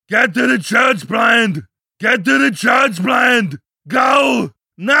Get to the church blind! Get to the church blind! Go!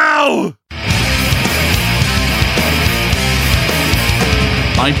 Now!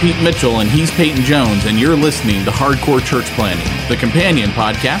 I'm Pete Mitchell, and he's Peyton Jones, and you're listening to Hardcore Church Planning, the companion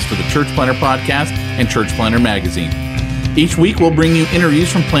podcast to the Church Planter Podcast and Church Planter Magazine. Each week, we'll bring you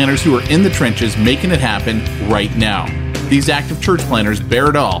interviews from planners who are in the trenches making it happen right now. These active church planners bear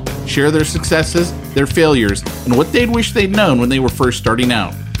it all, share their successes, their failures, and what they'd wish they'd known when they were first starting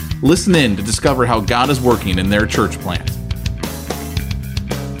out. Listen in to discover how God is working in their church plant.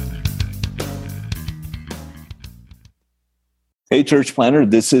 Hey, Church Planter,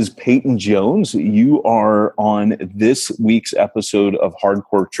 this is Peyton Jones. You are on this week's episode of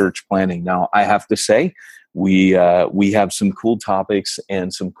Hardcore Church Planning. Now, I have to say, we have some cool topics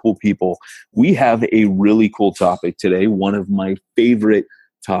and some cool people. We have a really cool topic today, one of my favorite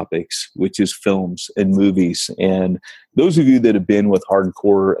topics, which is films and movies. And those of you that have been with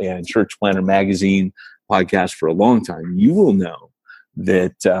Hardcore and Church Planter Magazine podcast for a long time, you will know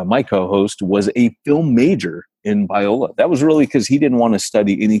that my co-host was a film major in Biola. That was really because he didn't want to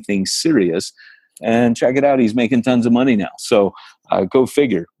study anything serious. And check it out, he's making tons of money now. So go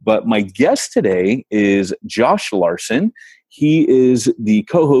figure. But my guest today is Josh Larsen. He is the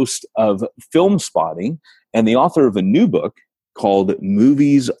co-host of Film Spotting and the author of a new book called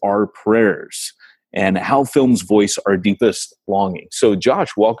Movies Are Prayers and How Films Voice Our Deepest Longing. So Josh,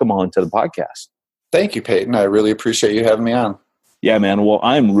 welcome on to the podcast. Thank you, Peyton. I really appreciate you having me on. Yeah, man. Well,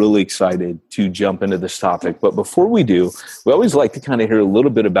 I'm really excited to jump into this topic. But before we do, we always like to kind of hear a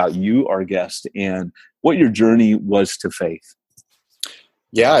little bit about you, our guest, and what your journey was to faith.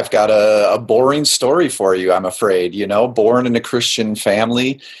 Yeah, I've got a boring story for you, I'm afraid. You know, born in a Christian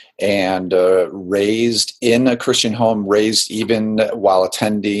family and raised in a Christian home, raised even while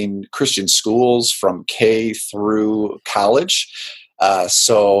attending Christian schools from K through college.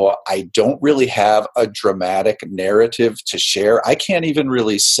 So I don't really have a dramatic narrative to share. I can't even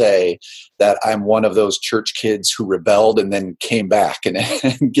really say that I'm one of those church kids who rebelled and then came back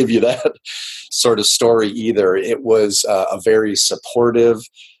and give you that sort of story either. It was a very supportive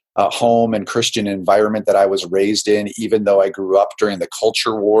home and Christian environment that I was raised in. Even though I grew up during the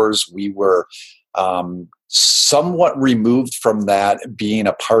culture wars, we were somewhat removed from that, being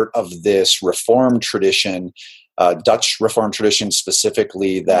a part of this Reformed tradition, Dutch Reformed tradition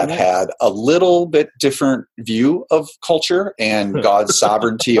specifically, that had a little bit different view of culture and God's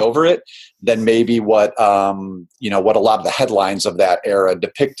sovereignty over it than maybe what what a lot of the headlines of that era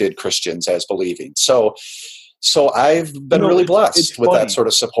depicted Christians as believing. So I've been really blessed with that sort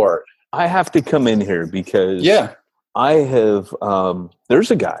of support. I have to come in here because I have there's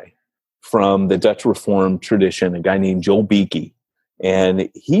a guy from the Dutch Reformed tradition, a guy named Joel Beeke. And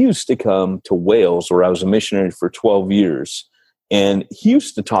he used to come to Wales, where I was a missionary for 12 years. And he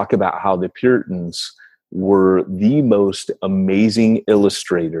used to talk about how the Puritans were the most amazing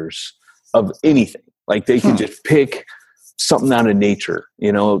illustrators of anything. Like they could just pick something out of nature.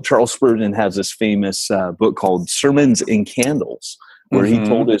 You know, Charles Spurgeon has this famous book called Sermons and Candles, where he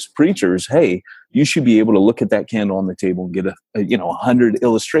told his preachers, hey, you should be able to look at that candle on the table and get 100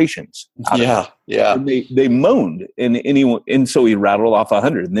 illustrations. Yeah. And they moaned, and so he rattled off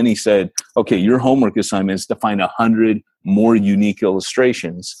 100. And then he said, okay, your homework assignment is to find 100 more unique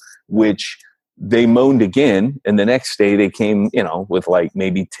illustrations, which they moaned again. And the next day they came, with like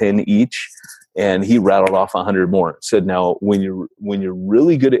maybe 10 each. And he rattled off 100 more. Said, now, when you're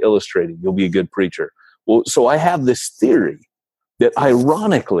really good at illustrating, you'll be a good preacher. Well, so I have this theory that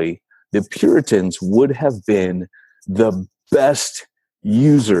ironically, the Puritans would have been the best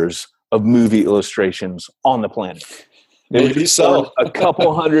users of movie illustrations on the planet. Maybe so. A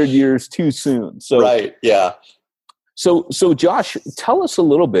couple hundred years too soon. So, right, yeah. So Josh, tell us a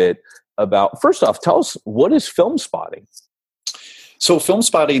little bit about, first off, tell us, what is Film Spotting? So Film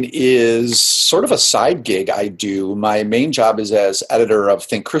Spotting is sort of a side gig I do. My main job is as editor of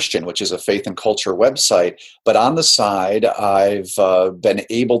Think Christian, which is a faith and culture website. But on the side, I've been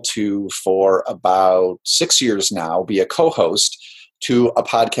able to, for about 6 years now, be a co-host to a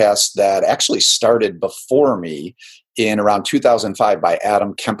podcast that actually started before me in around 2005 by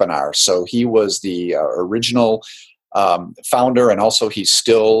Adam Kempenaar. So he was the original founder, and also he's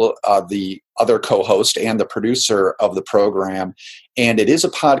still the other co-host and the producer of the program. And it is a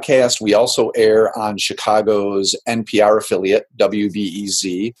podcast. We also air on Chicago's NPR affiliate,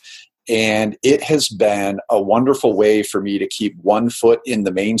 WBEZ. And it has been a wonderful way for me to keep one foot in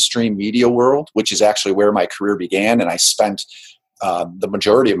the mainstream media world, which is actually where my career began. And I spent the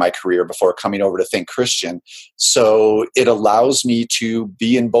majority of my career before coming over to Think Christian. So it allows me to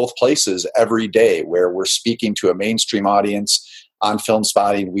be in both places every day, where we're speaking to a mainstream audience on Film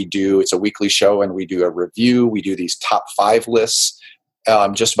Spotting, it's a weekly show, and we do a review. We do these top 5 lists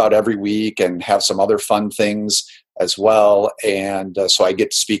just about every week, and have some other fun things as well. And so I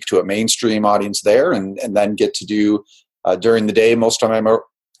get to speak to a mainstream audience there, and then get to do during the day most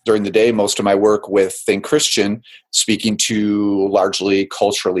of my work with Think Christian, speaking to largely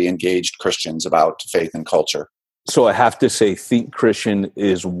culturally engaged Christians about faith and culture. So I have to say, Think Christian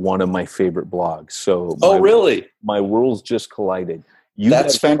is one of my favorite blogs. So really? My worlds just collided.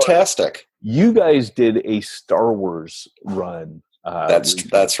 That's fantastic. You guys did a Star Wars run.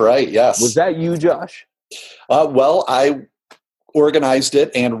 That's right. Yes. Was that you, Josh? Well, I organized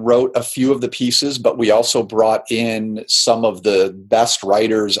it and wrote a few of the pieces, but we also brought in some of the best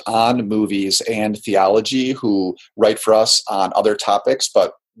writers on movies and theology who write for us on other topics,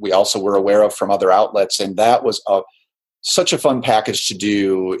 but we also were aware of from other outlets. And that was such a fun package to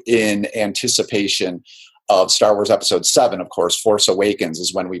do in anticipation of Star Wars Episode 7, of course. Force Awakens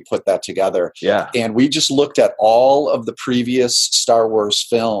is when we put that together. Yeah. And we just looked at all of the previous Star Wars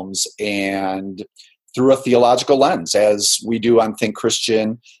films and through a theological lens, as we do on Think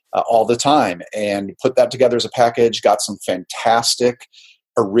Christian all the time, and put that together as a package. Got some fantastic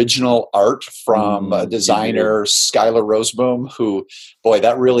original art from designer Skylar Roseboom, who, boy,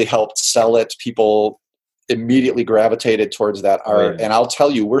 that really helped sell it. People immediately gravitated towards that art. Right. And I'll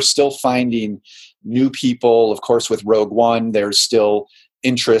tell you, we're still finding new people. Of course, with Rogue One, there's still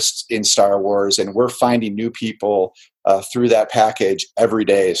interest in Star Wars, and we're finding new people through that package every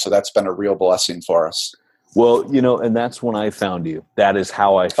day. So that's been a real blessing for us. Well, and that's when I found you. That is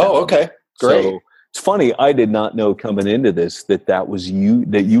how I found you. Oh, okay. Great. So it's funny. I did not know coming into this that was you,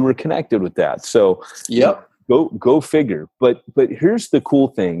 that you were connected with that. So yep. Go figure. But here's the cool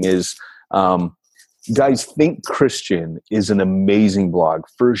thing is, guys, Think Christian is an amazing blog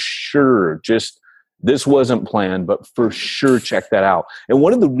for sure. Just, this wasn't planned, but for sure check that out. And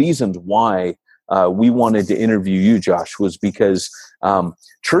one of the reasons why we wanted to interview you, Josh, was because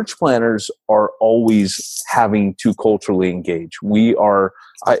church planners are always having to culturally engage.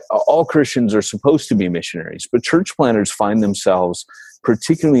 All Christians are supposed to be missionaries, but church planners find themselves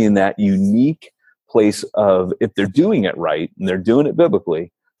particularly in that unique place of, if they're doing it right and they're doing it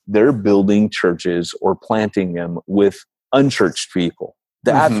biblically, they're building churches or planting them with unchurched people.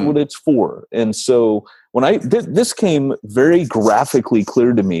 That's what it's for. And so when this came very graphically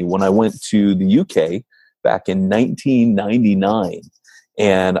clear to me when I went to the UK back in 1999.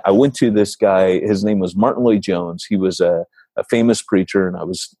 And I went to this guy, his name was Martin Lloyd-Jones. He was a famous preacher, and I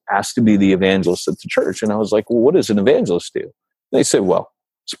was asked to be the evangelist at the church. And I was like, well, what does an evangelist do? And they said, well,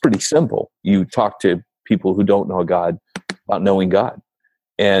 it's pretty simple. You talk to people who don't know God about knowing God.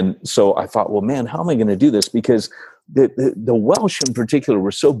 And so I thought, well, man, how am I going to do this? Because the Welsh in particular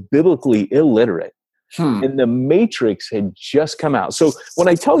were so biblically illiterate. And the Matrix had just come out. So when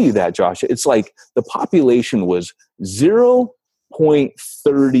I tell you that, Josh, it's like the population was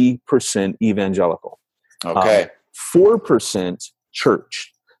 0.30% evangelical. Okay. 4%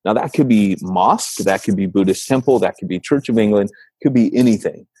 church. Now that could be mosque, that could be Buddhist temple, that could be Church of England, could be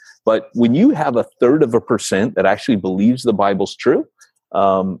anything. But when you have 1/3% that actually believes the Bible's true,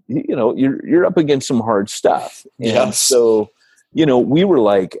 you're up against some hard stuff. And yes. So, we were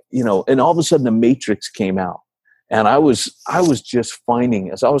like, and all of a sudden the Matrix came out, and I was just finding,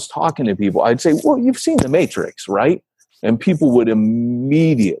 as I was talking to people, I'd say, well, you've seen the Matrix, right? And people would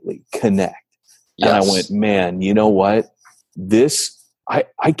immediately connect. Yes. And I went, man, you know what? I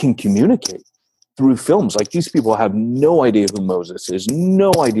can communicate through films. Like, these people have no idea who Moses is,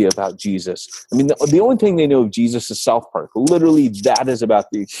 no idea about Jesus. I mean, the only thing they know of Jesus is South Park. Literally, that is about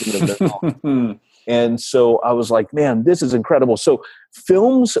the extent of their knowledge. And so I was like, man, this is incredible. So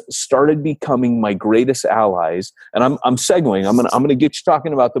films started becoming my greatest allies. And I'm segueing. I'm gonna get you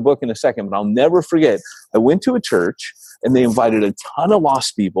talking about the book in a second, but I'll never forget. I went to a church, and they invited a ton of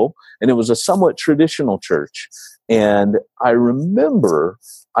lost people, and it was a somewhat traditional church. And I remember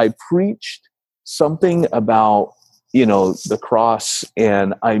I preached something about, the cross,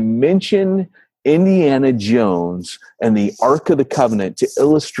 and I mentioned Indiana Jones and the Ark of the Covenant to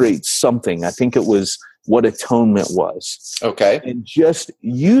illustrate something. I think it was what atonement was. Okay. And just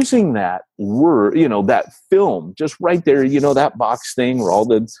using that word, that film, just right there, that box thing where all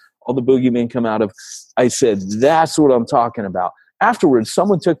the boogeymen come out of, I said, that's what I'm talking about. Afterwards,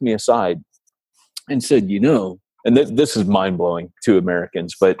 someone took me aside and said, and this is mind-blowing to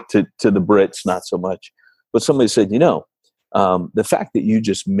Americans, but to the Brits, not so much. But somebody said, the fact that you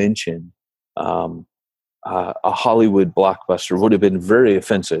just mentioned a Hollywood blockbuster would have been very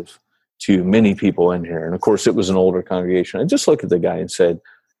offensive to many people in here. And of course, it was an older congregation. I just looked at the guy and said,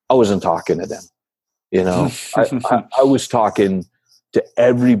 I wasn't talking to them. I was talking to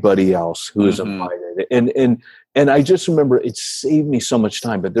everybody else who is invited. And I just remember it saved me so much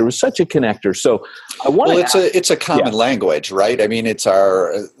time, but there was such a connector. So I want to it's a common language, right? I mean, it's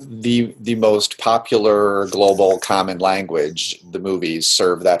the most popular global common language. The movies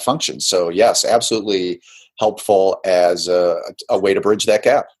serve that function. So yes, absolutely helpful as a way to bridge that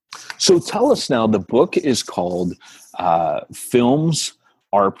gap. So tell us now, the book is called Films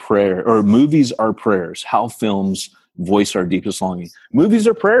Are Prayer, or Movies Are Prayers, How Films Voice Our Deepest Longing. Movies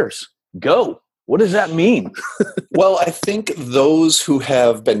are prayers. Go. What does that mean? Well, I think those who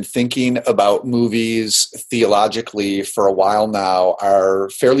have been thinking about movies theologically for a while now are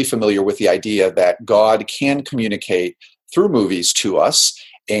fairly familiar with the idea that God can communicate through movies to us,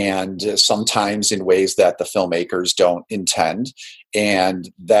 and sometimes in ways that the filmmakers don't intend.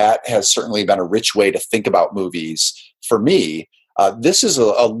 And that has certainly been a rich way to think about movies for me. This is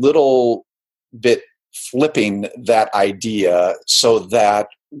a little bit flipping that idea so that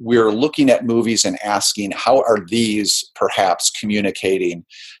we're looking at movies and asking, how are these perhaps communicating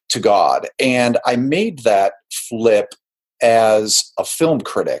to God? And I made that flip as a film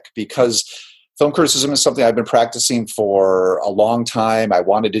critic, because film criticism is something I've been practicing for a long time. I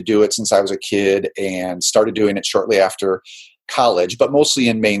wanted to do it since I was a kid and started doing it shortly after college, but mostly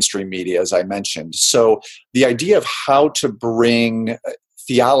in mainstream media, as I mentioned. So the idea of how to bring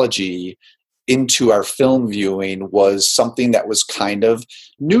theology into our film viewing was something that was kind of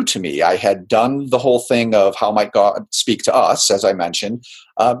new to me. I had done the whole thing of how might God speak to us, as I mentioned,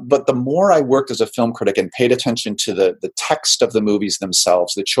 but the more I worked as a film critic and paid attention to the text of the movies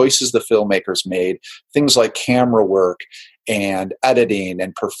themselves, the choices the filmmakers made, things like camera work and editing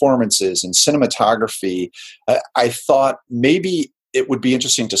and performances and cinematography, I thought maybe it would be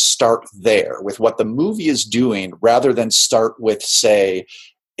interesting to start there with what the movie is doing rather than start with, say,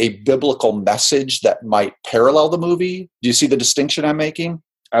 a biblical message that might parallel the movie. Do you see the distinction I'm making?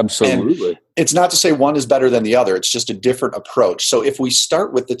 Absolutely. And it's not to say one is better than the other. It's just a different approach. So if we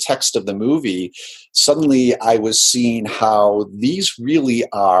start with the text of the movie, suddenly I was seeing how these really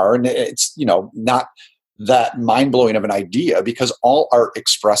are, and it's, not that mind-blowing of an idea, because all art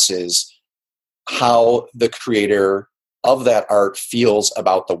expresses how the creator of that art feels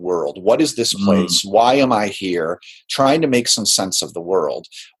about the world. What is this place? Why am I here? Trying to make some sense of the world.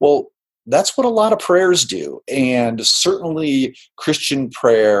 Well, that's what a lot of prayers do. And certainly Christian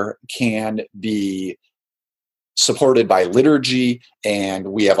prayer can be supported by liturgy, and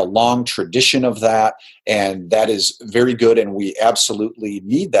we have a long tradition of that, and that is very good, and we absolutely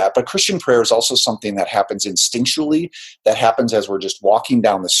need that. But Christian prayer is also something that happens instinctually, that happens as we're just walking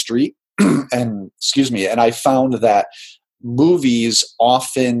down the street. And I found that movies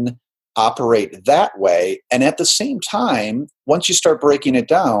often operate that way, and at the same time, once you start breaking it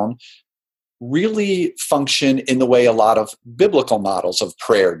down, really function in the way a lot of biblical models of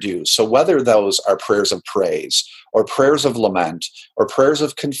prayer do. So whether those are prayers of praise or prayers of lament or prayers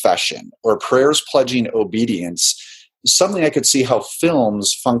of confession or prayers pledging obedience, suddenly I could see how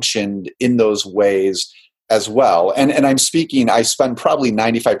films functioned in those ways as well. And I spend probably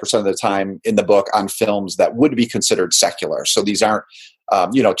 95% of the time in the book on films that would be considered secular. So these aren't,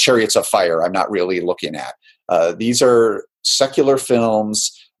 Chariots of Fire I'm not really looking at. These are secular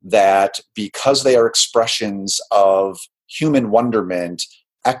films that, because they are expressions of human wonderment,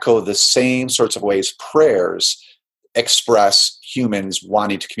 echo the same sorts of ways prayers express humans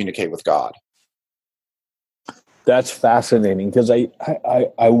wanting to communicate with God. That's fascinating, because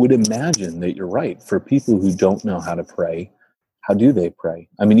I would imagine that you're right. For people who don't know how to pray, how do they pray?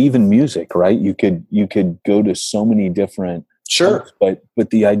 I mean, even music, right? You could go to so many different Sure. But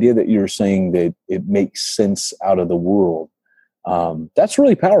the idea that you're saying that it makes sense out of the world, that's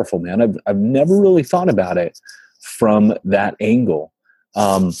really powerful, man. I've never really thought about it from that angle.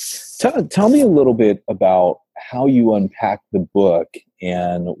 Tell me a little bit about how you unpack the book,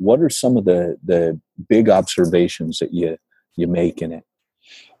 and what are some of the big observations that you make in it?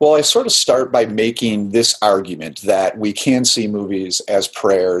 Well, I sort of start by making this argument that we can see movies as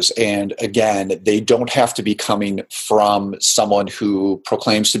prayers. And again, they don't have to be coming from someone who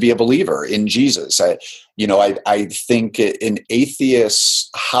proclaims to be a believer in Jesus. I think an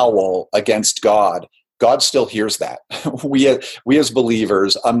atheist's howl against God still hears that. We as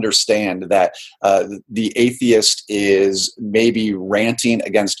believers understand that the atheist is maybe ranting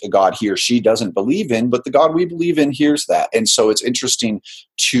against a God he or she doesn't believe in, but the God we believe in hears that. And so it's interesting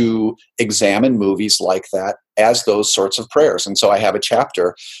to examine movies like that as those sorts of prayers. And so I have a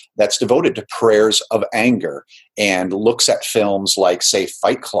chapter that's devoted to prayers of anger and looks at films like, say,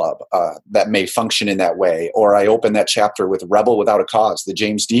 Fight Club that may function in that way. Or I open that chapter with Rebel Without a Cause, the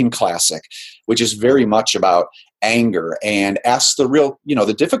James Dean classic, which is very much about anger, and asks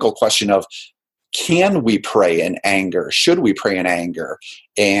the difficult question of, can we pray in anger? Should we pray in anger?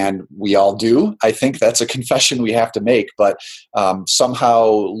 And we all do. I think that's a confession we have to make. But somehow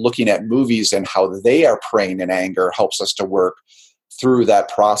looking at movies and how they are praying in anger helps us to work through that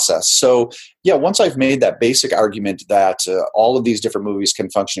process. So, yeah, once I've made that basic argument that all of these different movies can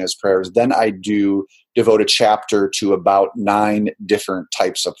function as prayers, then I do devote a chapter to about 9 different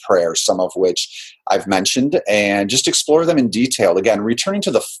types of prayers, some of which I've mentioned, and just explore them in detail. Again, returning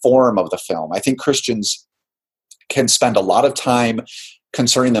to the form of the film. I think Christians can spend a lot of time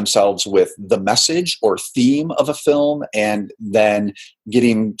concerning themselves with the message or theme of a film, and then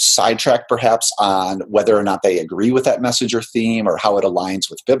getting sidetracked perhaps on whether or not they agree with that message or theme, or how it aligns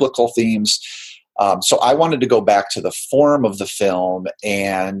with biblical themes. So I wanted to go back to the form of the film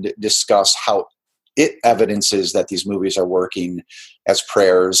and discuss how it evidences that these movies are working as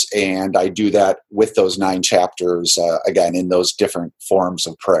prayers. And I do that with those 9 chapters, again, in those different forms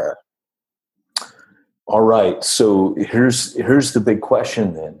of prayer. All right. So here's the big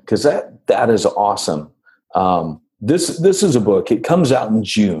question then, because that is awesome. This is a book. It comes out in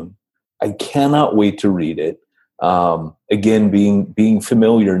June. I cannot wait to read it. Again, being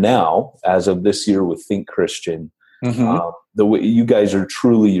familiar now as of this year with Think Christian, the way you guys are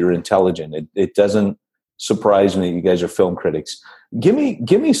you're intelligent. It doesn't surprise me. You guys are film critics. Give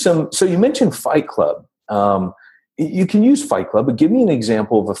me some. So you mentioned Fight Club. You can use Fight Club, but give me an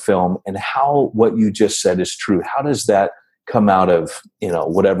example of a film and how what you just said is true. How does that come out of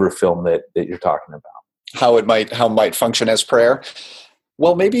whatever film that you're talking about? How it might function as prayer.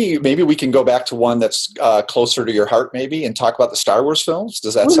 Well, maybe we can go back to one that's closer to your heart, maybe, and talk about the Star Wars films.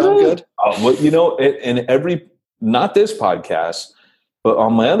 Does that sound good? Not this podcast, but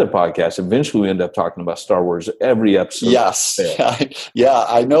on my other podcast, eventually we end up talking about Star Wars every episode. Yes. Yeah,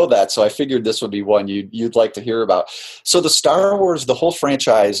 I know that. So I figured this would be one you'd like to hear about. So the Star Wars, the whole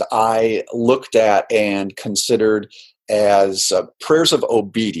franchise, I looked at and considered as prayers of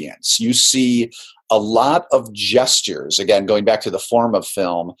obedience. You see a lot of gestures, again, going back to the form of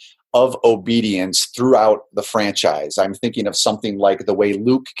film, of obedience throughout the franchise. I'm thinking of something like the way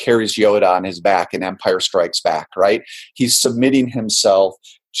Luke carries Yoda on his back in Empire Strikes Back, right? He's submitting himself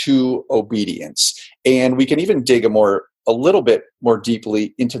to obedience. And we can even dig a little bit more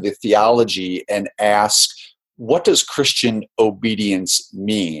deeply into the theology and ask, what does Christian obedience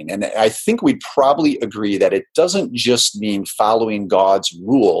mean? And I think we'd probably agree that it doesn't just mean following God's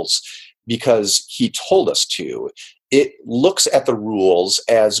rules because he told us to. It looks at the rules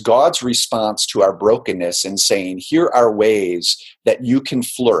as God's response to our brokenness and saying, here are ways that you can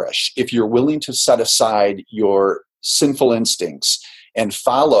flourish. If you're willing to set aside your sinful instincts and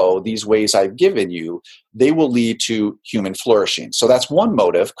follow these ways I've given you, they will lead to human flourishing. So that's one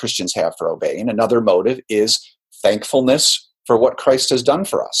motive Christians have for obeying. Another motive is thankfulness for what Christ has done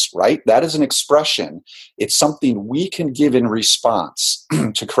for us, right? That is an expression. It's something we can give in response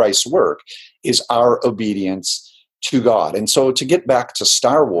to Christ's work, is our obedience to God. And so to get back to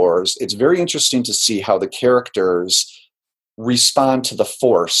Star Wars, it's very interesting to see how the characters respond to the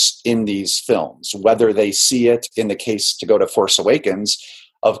Force in these films, whether they see it, in the case to go to Force Awakens,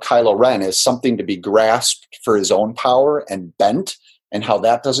 of Kylo Ren as something to be grasped for his own power and bent, and how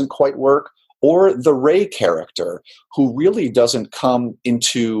that doesn't quite work, or the Rey character, who really doesn't come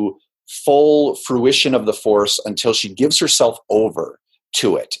into full fruition of the Force until she gives herself over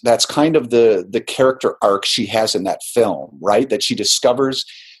to it. That's kind of the character arc she has in that film, right? That she discovers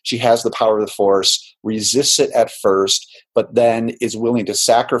she has the power of the Force, resists it at first, but then is willing to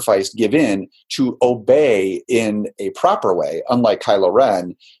sacrifice, give in, to obey in a proper way, unlike Kylo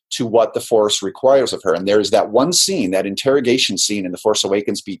Ren, to what the Force requires of her. And there's that one scene, that interrogation scene in The Force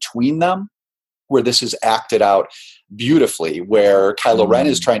Awakens between them, where this is acted out beautifully, where Kylo Ren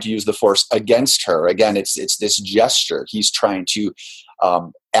is trying to use the Force against her. Again, it's this gesture. He's trying to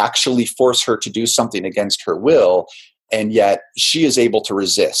actually force her to do something against her will, and yet she is able to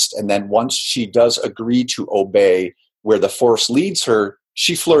resist. And then once she does agree to obey where the Force leads her,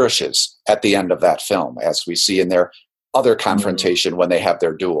 she flourishes at the end of that film, as we see in their other confrontation when they have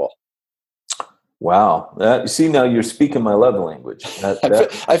their duel. Wow. See, now you're speaking my love language.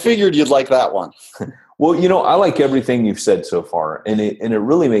 I figured you'd like that one. Well, I like everything you've said so far, and it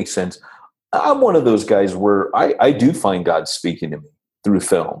really makes sense. I'm one of those guys where I do find God speaking to me through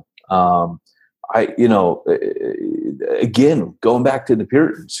film. Again, going back to the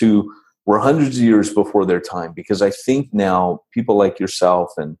Puritans who were hundreds of years before their time, because I think now people like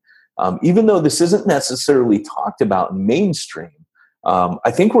yourself, and even though this isn't necessarily talked about in mainstream,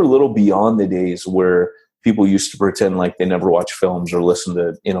 I think we're a little beyond the days where people used to pretend like they never watch films or listen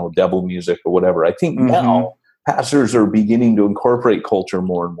to, devil music or whatever. I think now pastors are beginning to incorporate culture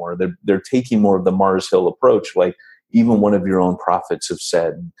more and more. They're taking more of the Mars Hill approach, like even one of your own prophets have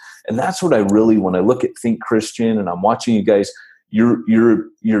said. And that's what I really, when I look at Think Christian and I'm watching you guys, you're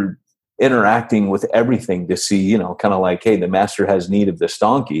interacting with everything to see, kind of like, hey, the master has need of this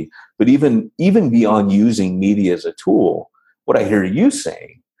donkey. But even beyond using media as a tool, what I hear you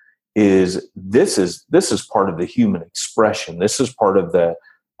saying is this is part of the human expression. This is part of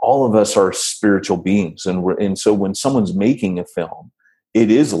all of us are spiritual beings. And so when someone's making a film,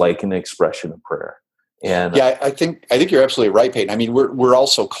 it is like an expression of prayer. And yeah, I think you're absolutely right, Peyton. I mean, we're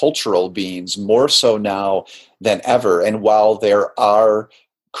also cultural beings, more so now than ever. And while there are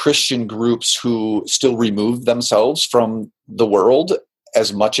Christian groups who still remove themselves from the world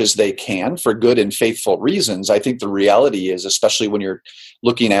as much as they can for good and faithful reasons, I think the reality is, especially when you're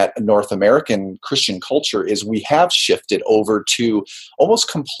looking at North American Christian culture, is we have shifted over to almost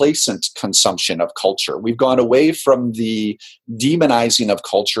complacent consumption of culture. We've gone away from the demonizing of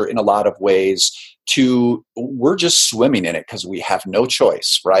culture in a lot of ways to we're just swimming in it because we have no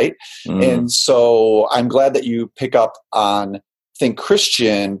choice, right? And so I'm glad that you pick up on Think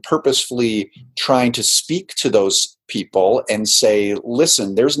Christian, purposefully trying to speak to those people and say,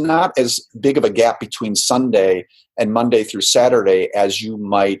 listen, there's not as big of a gap between Sunday and Monday through Saturday as you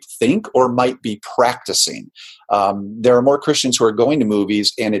might think or might be practicing. There are more Christians who are going to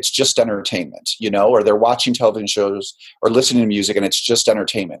movies and it's just entertainment, or they're watching television shows or listening to music and it's just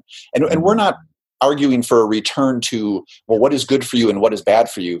entertainment. And we're not arguing for a return to, well, what is good for you and what is bad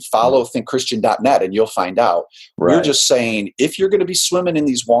for you. Follow thinkchristian.net and you'll find out. Right. We're just saying, if you're going to be swimming in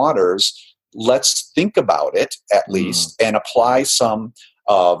these waters, let's think about it at least and apply some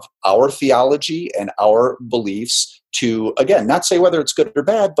of our theology and our beliefs to, again, not say whether it's good or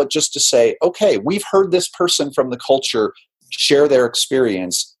bad, but just to say, okay, we've heard this person from the culture share their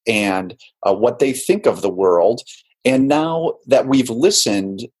experience and what they think of the world. And now that we've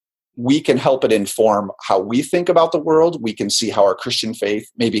listened, we can help it inform how we think about the world. We can see how our Christian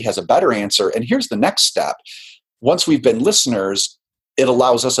faith maybe has a better answer. And here's the next step. Once we've been listeners, it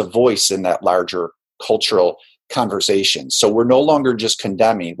allows us a voice in that larger cultural conversation. So we're no longer just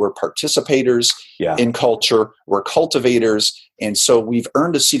condemning. We're participators in culture. We're cultivators. And so we've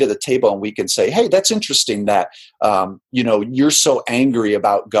earned a seat at the table and we can say, hey, that's interesting that, you're so angry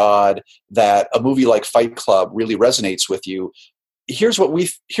about God that a movie like Fight Club really resonates with you. Here's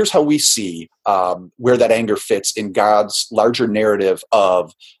how we see where that anger fits in God's larger narrative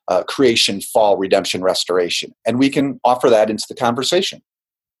of creation, fall, redemption, restoration, and we can offer that into the conversation.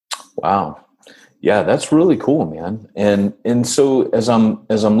 Wow, yeah, that's really cool, man. And so as I'm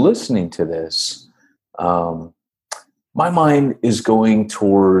listening to this, my mind is going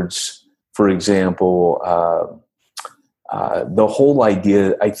towards, for example, the whole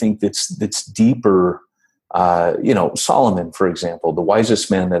idea. I think that's deeper. Solomon, for example, the wisest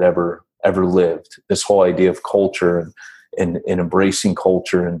man that ever lived, this whole idea of culture and embracing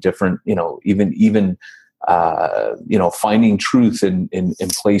culture and different, even finding truth in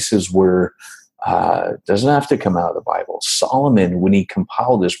places where it doesn't have to come out of the Bible. Solomon, when he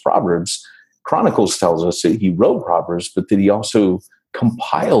compiled his Proverbs, Chronicles tells us that he wrote Proverbs, but that he also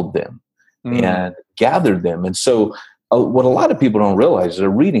compiled them and gathered them. And so what a lot of people don't realize is they're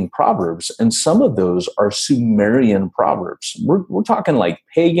reading Proverbs, and some of those are Sumerian Proverbs. We're talking like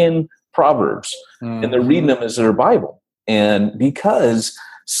pagan Proverbs, and they're reading them as their Bible. And because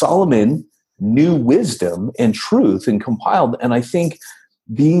Solomon knew wisdom and truth and compiled, and I think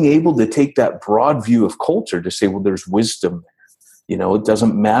being able to take that broad view of culture to say, well, there's wisdom there. It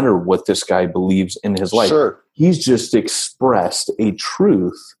doesn't matter what this guy believes in his life. Sure. He's just expressed a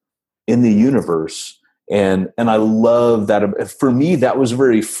truth in the universe. And I love that. For me, that was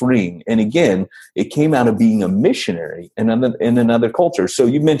very freeing. And again, it came out of being a missionary in another culture. So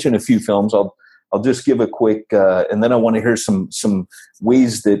you mentioned a few films. I'll just give a quick, and then I want to hear some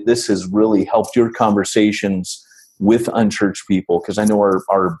ways that this has really helped your conversations with unchurched people, because I know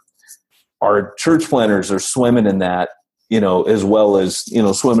our church planners are swimming in that, as well as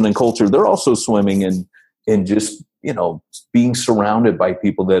swimming in culture. They're also swimming in just being surrounded by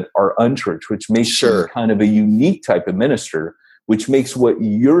people that are unchurched, which makes them kind of a unique type of minister, which makes what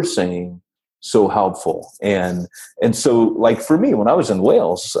you're saying so helpful. And so, like for me, when I was in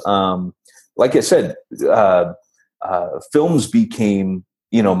Wales, like I said, films became,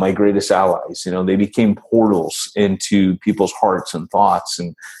 my greatest allies. They became portals into people's hearts and thoughts.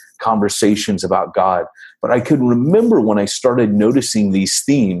 And conversations about God. But I could remember when I started noticing these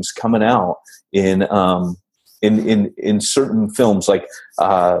themes coming out in certain films, like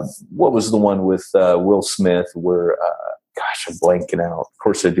what was the one with Will Smith where, gosh, I'm blanking out. Of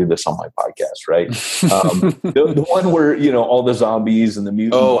course, I do this on my podcast, right? The one where, all the zombies and the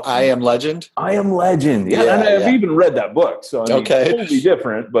mutants. Oh, I Am Legend? I Am Legend. Yeah, and I've even read that book. So, okay. It's totally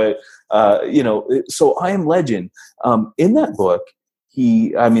different. But, so I Am Legend. In that book,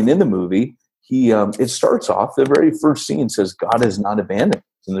 in the movie, it starts off, the very first scene says, God has not abandoned.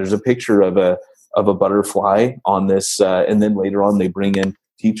 And there's a picture of a butterfly on this. And then later on, they bring in,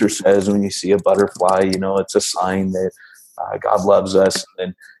 teacher says, when you see a butterfly, it's a sign that God loves us.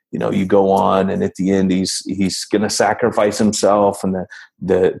 And then, you go on, and at the end, he's going to sacrifice himself, and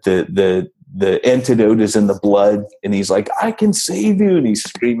the antidote is in the blood, and he's like, I can save you. And he's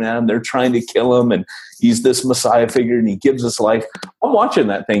screaming at him. They're trying to kill him, and he's this Messiah figure, and he gives us life. I'm watching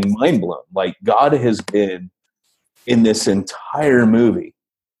that thing mind blown. Like, God has been in this entire movie.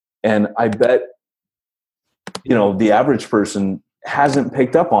 And I bet, the average person hasn't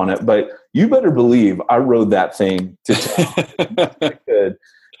picked up on it, but you better believe I rode that thing to town.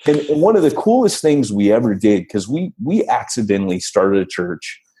 And one of the coolest things we ever did, because we accidentally started a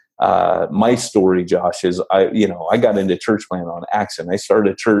church. My story, Josh, is I got into church planting on accident. I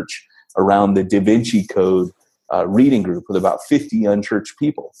started a church around the Da Vinci Code reading group with about 50 unchurched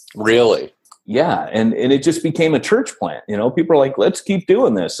people. Really? Yeah, and it just became a church plant. People are like, let's keep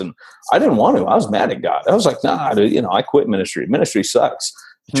doing this. And I didn't want to. I was mad at God. I was like, nah, I quit ministry. Ministry sucks.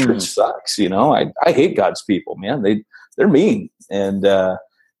 Church sucks. I hate God's people, man. They're mean. And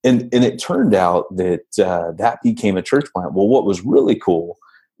it turned out that that became a church plant. Well, what was really cool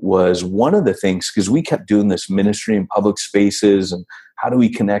was one of the things, because we kept doing this ministry in public spaces and how do we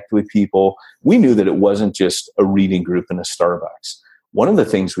connect with people? We knew that it wasn't just a reading group in a Starbucks. One of the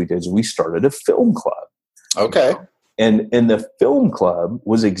things we did is we started a film club. Okay. And the film club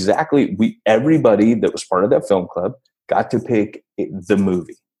was everybody that was part of that film club got to pick the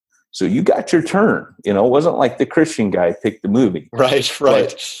movie. So you got your turn. It wasn't like the Christian guy picked the movie. Right.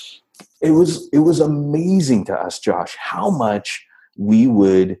 But it was amazing to us, Josh, how much we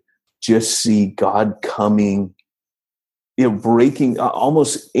would just see God coming, breaking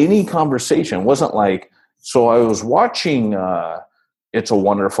almost any conversation. It wasn't like, so I was watching It's a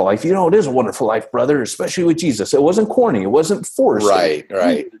Wonderful Life. It is a wonderful life, brother, especially with Jesus. It wasn't corny. It wasn't forced. Right.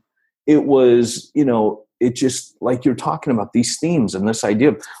 It was, it just, like you're talking about these themes and this idea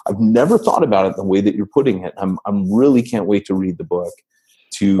of, I've never thought about it the way that you're putting it. I'm really can't wait to read the book.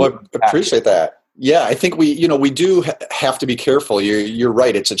 I appreciate that. Yeah, I think we do have to be careful. You're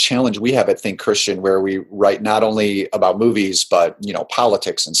right. It's a challenge we have at Think Christian, where we write not only about movies, but,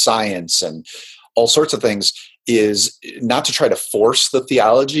 politics and science and all sorts of things, is not to try to force the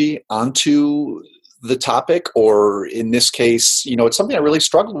theology onto the topic, or in this case, it's something I really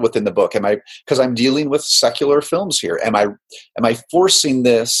struggled with in the book. Because I'm dealing with secular films here. Am I forcing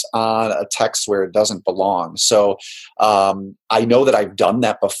this on a text where it doesn't belong? So I know that I've done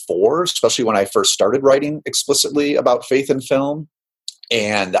that before, especially when I first started writing explicitly about faith in film.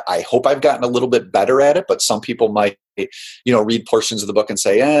 And I hope I've gotten a little bit better at it, but some people might, read portions of the book and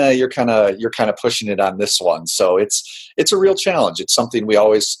say, you're kind of pushing it on this one. So it's a real challenge. It's something we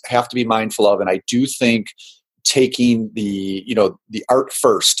always have to be mindful of. And I do think taking the art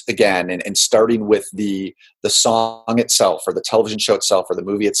first again, and starting with the song itself, or the television show itself, or the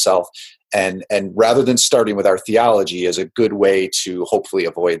movie itself, and rather than starting with our theology, is a good way to hopefully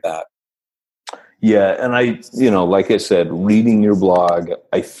avoid that. Yeah, and like I said, reading your blog,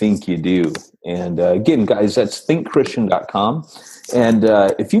 I think you do. And again, guys, that's thinkchristian.com. And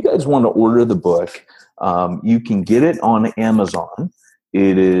if you guys want to order the book, you can get it on Amazon.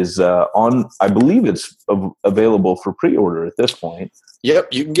 It is I believe it's available for pre-order at this point. Yep,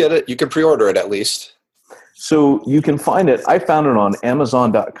 you can get it. You can pre-order it at least. So you can find it. I found it on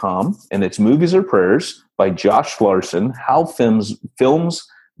Amazon.com, and it's Movies or Prayers by Josh Larsen, How Films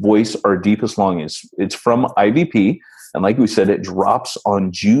Voice Our Deepest Longings. It's from IVP, and like we said, it drops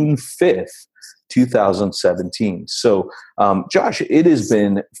on June 5th, 2017. So, Josh, it has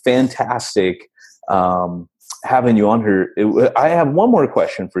been fantastic having you on here. I have one more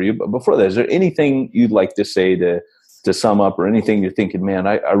question for you, but before that, is there anything you'd like to say to sum up, or anything you're thinking, man,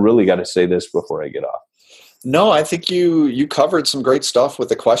 I really got to say this before I get off? No, I think you covered some great stuff with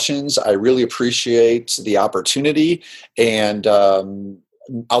the questions. I really appreciate the opportunity, and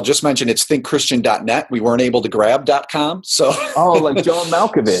I'll just mention it's thinkchristian.net. We weren't able to grab .com. So like John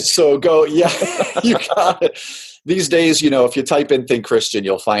Malkovich. So you got it. these days, if you type in Think Christian,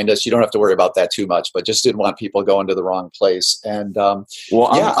 you'll find us. You don't have to worry about that too much, but just didn't want people going to the wrong place. And I'm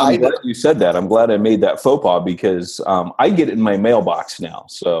glad you said that. I'm glad I made that faux pas because I get it in my mailbox now.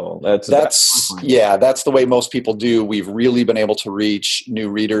 So that's the way most people do. We've really been able to reach new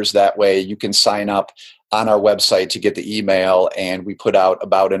readers that way. You can sign up on our website to get the email, and we put out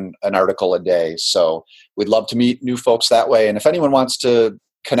about an article a day. So we'd love to meet new folks that way. And if anyone wants to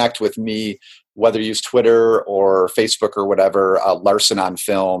connect with me, whether you use Twitter or Facebook or whatever, Larsen on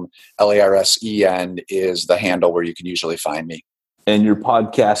Film, LARSEN is the handle where you can usually find me. And your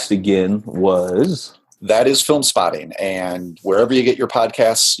podcast again was? That is Film Spotting. And wherever you get your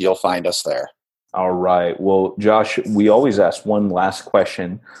podcasts, you'll find us there. All right. Well, Josh, we always ask one last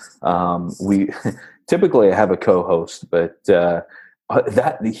question. Typically I have a co-host, but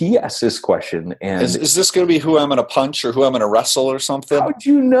he asked this question. And is this going to be who I'm going to punch or who I'm going to wrestle or something? How'd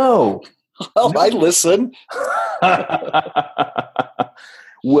you know? Well, I listen.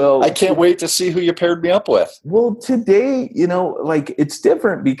 Well, I can't wait to see who you paired me up with. Well, today, it's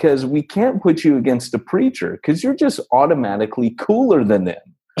different because we can't put you against a preacher because you're just automatically cooler than them.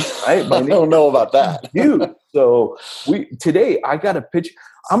 Right? I don't know about that. Dude. So today I got a pitch.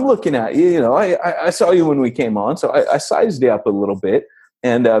 I'm looking at you. I saw you when we came on, so I sized you up a little bit.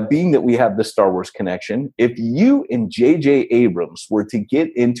 And being that we have the Star Wars connection, if you and J.J. Abrams were to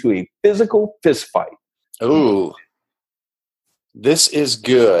get into a physical fist fight. Ooh, this is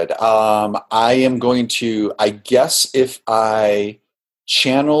good. I am going to, I guess if I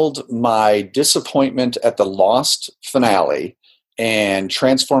channeled my disappointment at the Lost finale and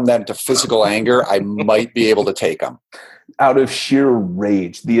transformed that into physical anger, I might be able to take him. Out of sheer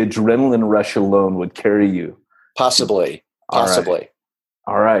rage, the adrenaline rush alone would carry you. Possibly.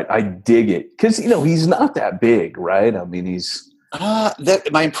 All right, I dig it. Because, he's not that big, right? I mean, he's...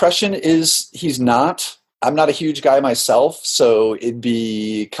 my impression is he's not. I'm not a huge guy myself, so it'd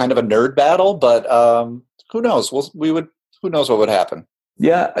be kind of a nerd battle, but who knows? Who knows what would happen?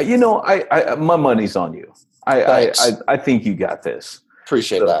 Yeah, I my money's on you. I think you got this.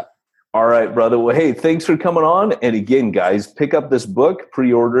 Appreciate that. All right, brother. Well, hey, thanks for coming on. And again, guys, pick up this book,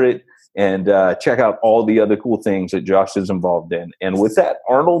 pre-order it, and check out all the other cool things that Josh is involved in. And with that,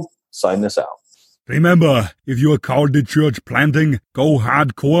 Arnold, sign this out. Remember, if you are called to church planting, go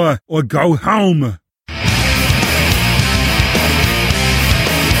hardcore or go home.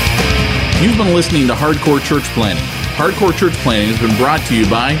 You've been listening to Hardcore Church Planting. Hardcore Church Planting has been brought to you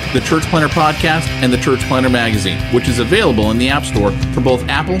by the Church Planter Podcast and the Church Planter Magazine, which is available in the App Store for both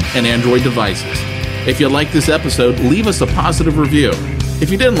Apple and Android devices. If you like this episode, leave us a positive review.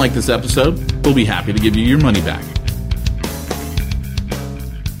 If you didn't like this episode, we'll be happy to give you your money back.